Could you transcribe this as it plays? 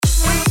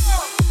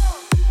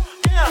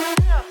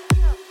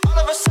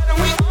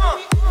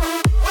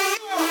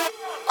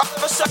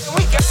sudden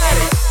we got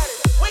it.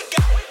 We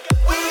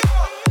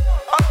are.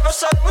 All of a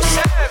sudden we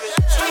savage.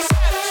 Straight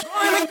savage.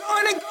 Going and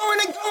going and going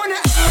and going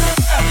and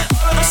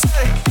all of a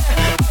sudden,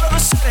 all of a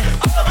sudden,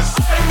 all of a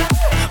sudden,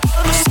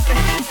 all of a sudden, all of a sudden,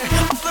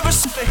 all of a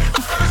sudden,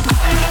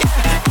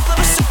 all of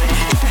a sudden,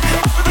 all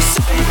of a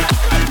sudden,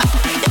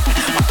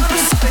 all of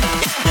a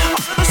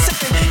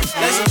sudden,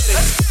 let's get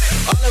it.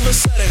 All of a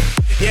sudden,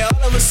 yeah,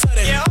 all of a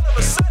sudden, yeah, all of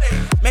a sudden.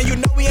 Man, you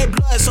know we ain't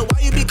blood, so why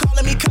you be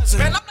calling me cousin?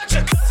 Man, I'm not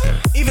your cousin.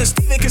 Even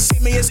Steven can see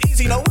me, it's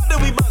easy, no wonder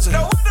we buzzing.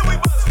 No wonder we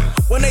buzzing.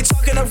 When they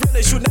talking of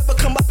realness, you never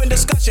come up in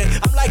discussion.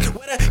 I'm like,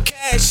 where the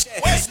cash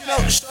at? You know,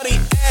 shorty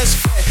ass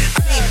fat.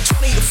 I need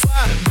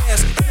 25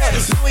 bands in that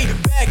Louis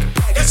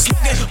backpack.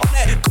 Smoking on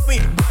that Kobe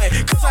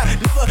Bryant, cause I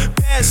never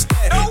passed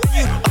that. And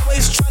you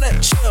always tryna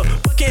chill,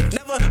 but can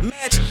never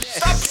match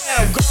that.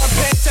 Damn, growing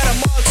pains at a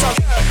mall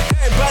talking.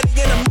 Everybody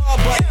in the mall,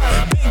 but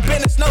big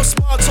business, no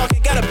small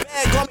talking. Got a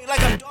bag on me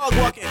like I'm dog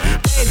walking.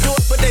 They ain't do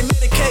it, but they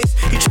made a case.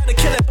 He tried to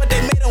kill it, but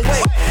they made him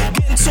wait.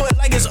 Getting to it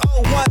like it's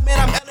 01, man,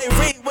 I'm L.A.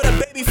 Reid with a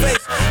baby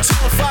face.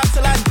 205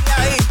 till I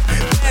DIE.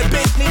 Bad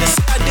bitch need a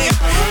CID.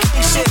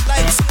 King shit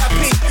like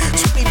CIP.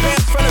 20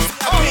 bands from the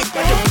VIP.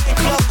 Got the big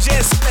clothes,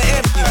 yeah, selling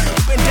empty.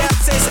 Been down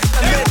since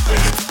elementary.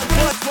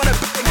 Boys wanna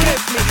bet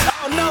against me. I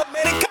don't know,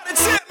 man, it kinda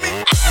tempt me.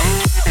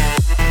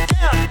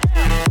 Yeah.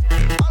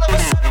 All of a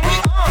sudden we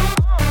on.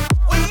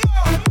 We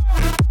on.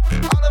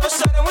 All of a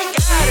sudden we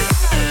got it.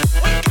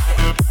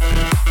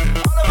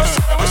 All of a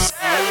sudden we're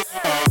savage.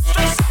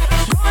 Straight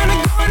savage. Going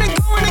and going and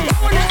going and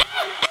going and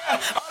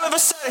all of a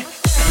sudden.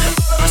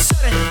 All of a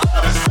sudden. All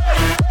of a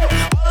sudden.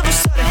 All of a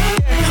sudden.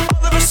 Yeah.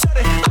 All of a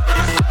sudden. Yeah.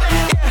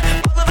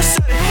 All of a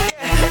sudden.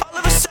 Yeah. All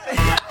of a sudden.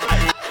 Yeah.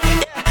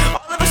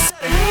 All of a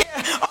sudden.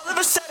 Yeah. All of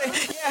a sudden.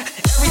 Yeah.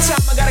 Every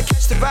time I gotta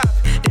catch the vibe.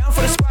 Down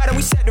for the squad and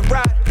we set the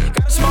ride.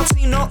 Got a small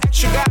team, no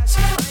extra guys. I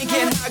ain't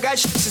getting high, I got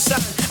shit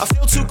inside. I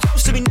feel too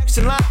close to be next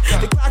in line.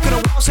 The clock on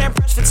the wall saying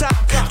press for time.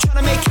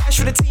 Tryna make cash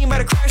for the team, but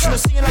I crash on the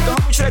scene like a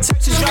homie try to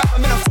Texas drop.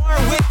 I'm in a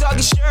foreign whip,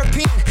 doggy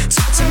European.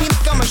 Talk to me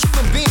like I'm a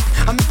human being.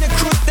 I'm in the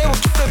crew, they will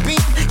kill the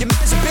beam. Your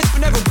man's a bitch,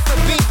 but never wanna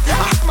be. I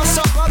heard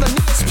myself all the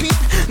ESPN.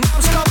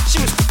 Mom's calling, she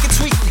was fucking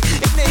tweaking.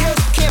 In the hills,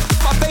 I can't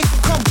feel my face.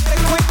 Come get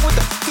acquainted with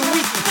the fucking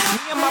weekend.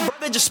 Me and my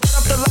brother just split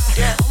up the lot.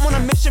 I'm on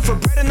a mission for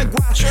bread and the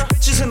guap.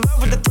 Bitches in love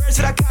with the threads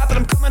that I got, but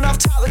I'm coming off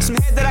top like some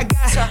head that I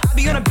got. I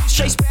be on a beach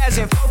straight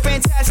spazzing, flow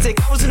fantastic.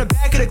 I was in the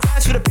back of the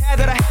class with a pad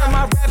that I had on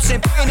my raps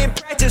and playing in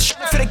practice,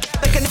 trying to fit a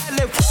gap like an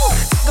ad-lib.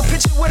 Take a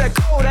picture with a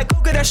goal, that go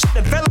get that shit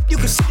develop. You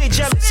can see they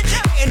jealous.